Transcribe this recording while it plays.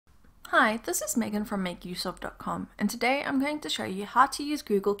Hi, this is Megan from makeuseof.com, and today I'm going to show you how to use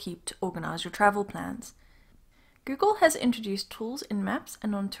Google Keep to organize your travel plans. Google has introduced tools in Maps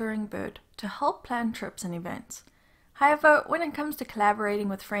and on Touring Bird to help plan trips and events. However, when it comes to collaborating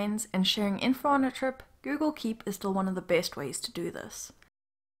with friends and sharing info on a trip, Google Keep is still one of the best ways to do this.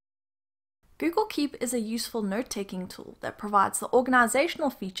 Google Keep is a useful note-taking tool that provides the organizational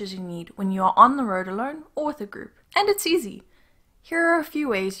features you need when you are on the road alone or with a group, and it's easy. Here are a few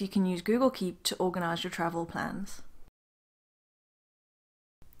ways you can use Google Keep to organize your travel plans.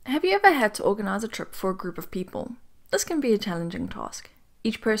 Have you ever had to organize a trip for a group of people? This can be a challenging task.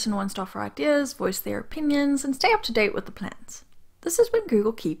 Each person wants to offer ideas, voice their opinions, and stay up to date with the plans. This is when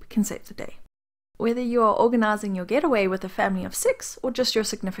Google Keep can save the day. Whether you are organizing your getaway with a family of 6 or just your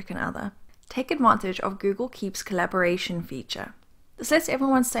significant other, take advantage of Google Keep's collaboration feature. This lets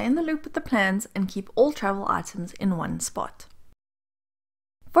everyone stay in the loop with the plans and keep all travel items in one spot.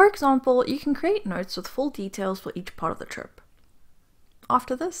 For example, you can create notes with full details for each part of the trip.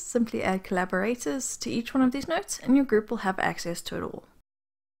 After this, simply add collaborators to each one of these notes and your group will have access to it all.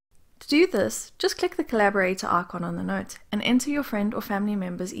 To do this, just click the collaborator icon on the note and enter your friend or family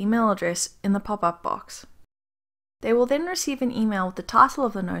member's email address in the pop-up box. They will then receive an email with the title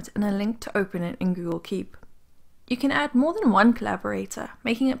of the note and a link to open it in Google Keep. You can add more than one collaborator,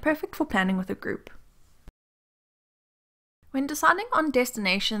 making it perfect for planning with a group. When deciding on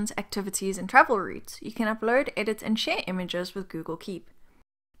destinations, activities, and travel routes, you can upload, edit, and share images with Google Keep.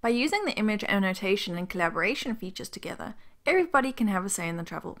 By using the image annotation and collaboration features together, everybody can have a say in the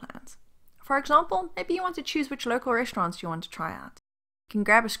travel plans. For example, maybe you want to choose which local restaurants you want to try out. You can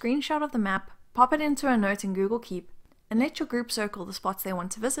grab a screenshot of the map, pop it into a note in Google Keep, and let your group circle the spots they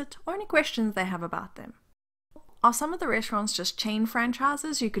want to visit or any questions they have about them. Are some of the restaurants just chain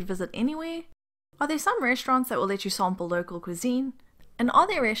franchises you could visit anywhere? Are there some restaurants that will let you sample local cuisine? And are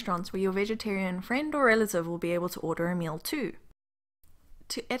there restaurants where your vegetarian friend or relative will be able to order a meal too?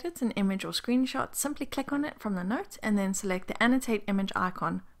 To edit an image or screenshot, simply click on it from the note and then select the Annotate Image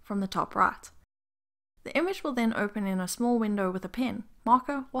icon from the top right. The image will then open in a small window with a pen,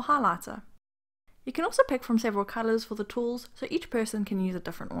 marker, or highlighter. You can also pick from several colors for the tools, so each person can use a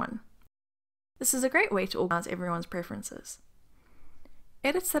different one. This is a great way to organize everyone's preferences.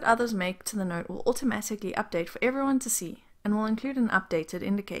 Edits that others make to the note will automatically update for everyone to see and will include an updated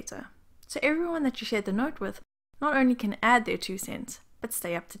indicator. So everyone that you share the note with not only can add their 2 cents, but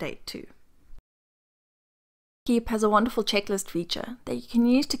stay up to date too. Keep has a wonderful checklist feature that you can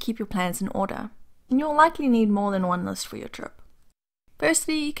use to keep your plans in order, and you'll likely need more than one list for your trip.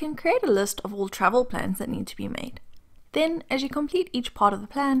 Firstly, you can create a list of all travel plans that need to be made. Then, as you complete each part of the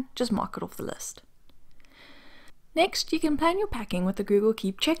plan, just mark it off the list. Next, you can plan your packing with the Google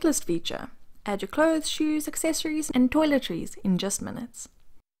Keep checklist feature. Add your clothes, shoes, accessories, and toiletries in just minutes.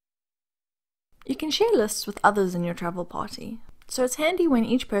 You can share lists with others in your travel party, so it's handy when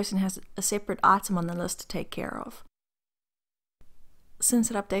each person has a separate item on the list to take care of. Since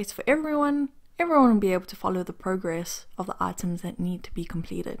it updates for everyone will be able to follow the progress of the items that need to be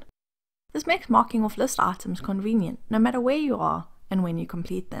completed. This makes marking off list items convenient, no matter where you are and when you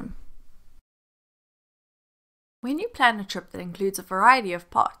complete them. When you plan a trip that includes a variety of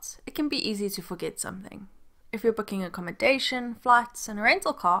parts, it can be easy to forget something. If you're booking accommodation, flights, and a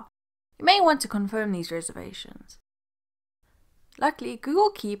rental car, you may want to confirm these reservations. Luckily, Google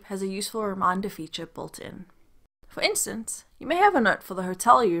Keep has a useful reminder feature built in. For instance, you may have a note for the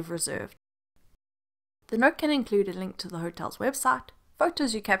hotel you've reserved. The note can include a link to the hotel's website,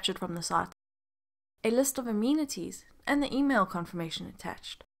 photos you captured from the site, a list of amenities, and the email confirmation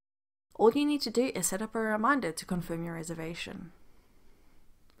attached. All you need to do is set up a reminder to confirm your reservation.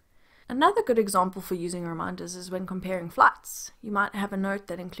 Another good example for using reminders is when comparing flights. You might have a note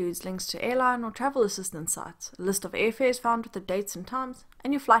that includes links to airline or travel assistance sites, a list of airfares found with the dates and times,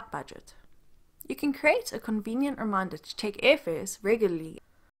 and your flight budget. You can create a convenient reminder to check airfares regularly.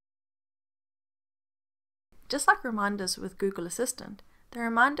 Just like reminders with Google Assistant, the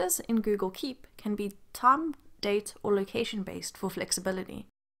reminders in Google Keep can be time, date, or location based for flexibility.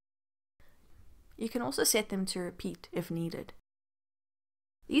 You can also set them to repeat if needed.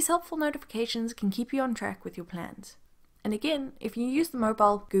 These helpful notifications can keep you on track with your plans. And again, if you use the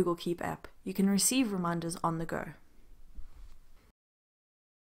mobile Google Keep app, you can receive reminders on the go.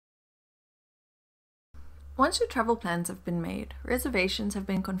 Once your travel plans have been made, reservations have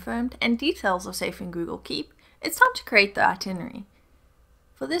been confirmed, and details are safe in Google Keep, it's time to create the itinerary.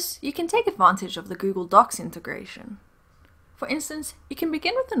 For this, you can take advantage of the Google Docs integration. For instance, you can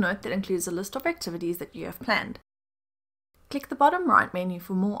begin with a note that includes a list of activities that you have planned. Click the bottom right menu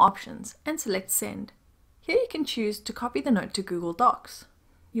for more options and select Send. Here you can choose to copy the note to Google Docs.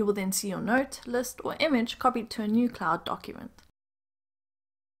 You will then see your note, list, or image copied to a new cloud document.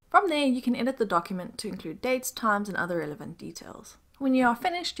 From there, you can edit the document to include dates, times, and other relevant details. When you are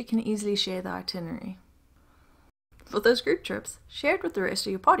finished, you can easily share the itinerary. For those group trips, share it with the rest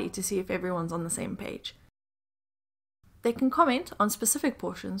of your party to see if everyone's on the same page. They can comment on specific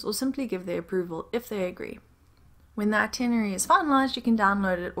portions or simply give their approval if they agree. When the itinerary is finalized, you can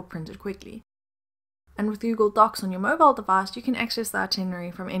download it or print it quickly. And with Google Docs on your mobile device, you can access the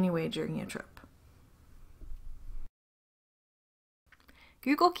itinerary from anywhere during your trip.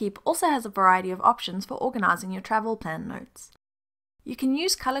 Google Keep also has a variety of options for organizing your travel plan notes. You can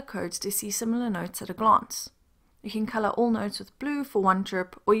use color codes to see similar notes at a glance. You can color all notes with blue for one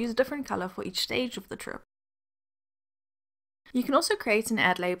trip or use a different color for each stage of the trip. You can also create and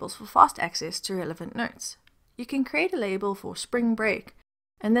add labels for fast access to relevant notes. You can create a label for spring break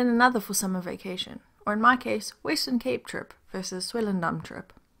and then another for summer vacation, or in my case, Western Cape trip versus Swellendam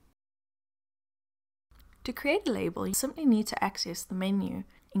trip. To create a label, you simply need to access the menu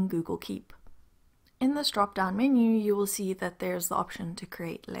in Google Keep. In this drop-down menu, you will see that there's the option to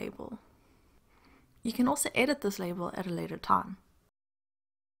create label. You can also edit this label at a later time.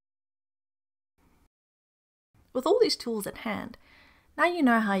 With all these tools at hand, now you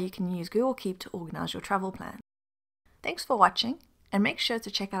know how you can use Google Keep to organize your travel plan. Thanks for watching, and make sure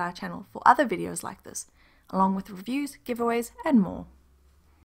to check out our channel for other videos like this, along with reviews, giveaways, and more.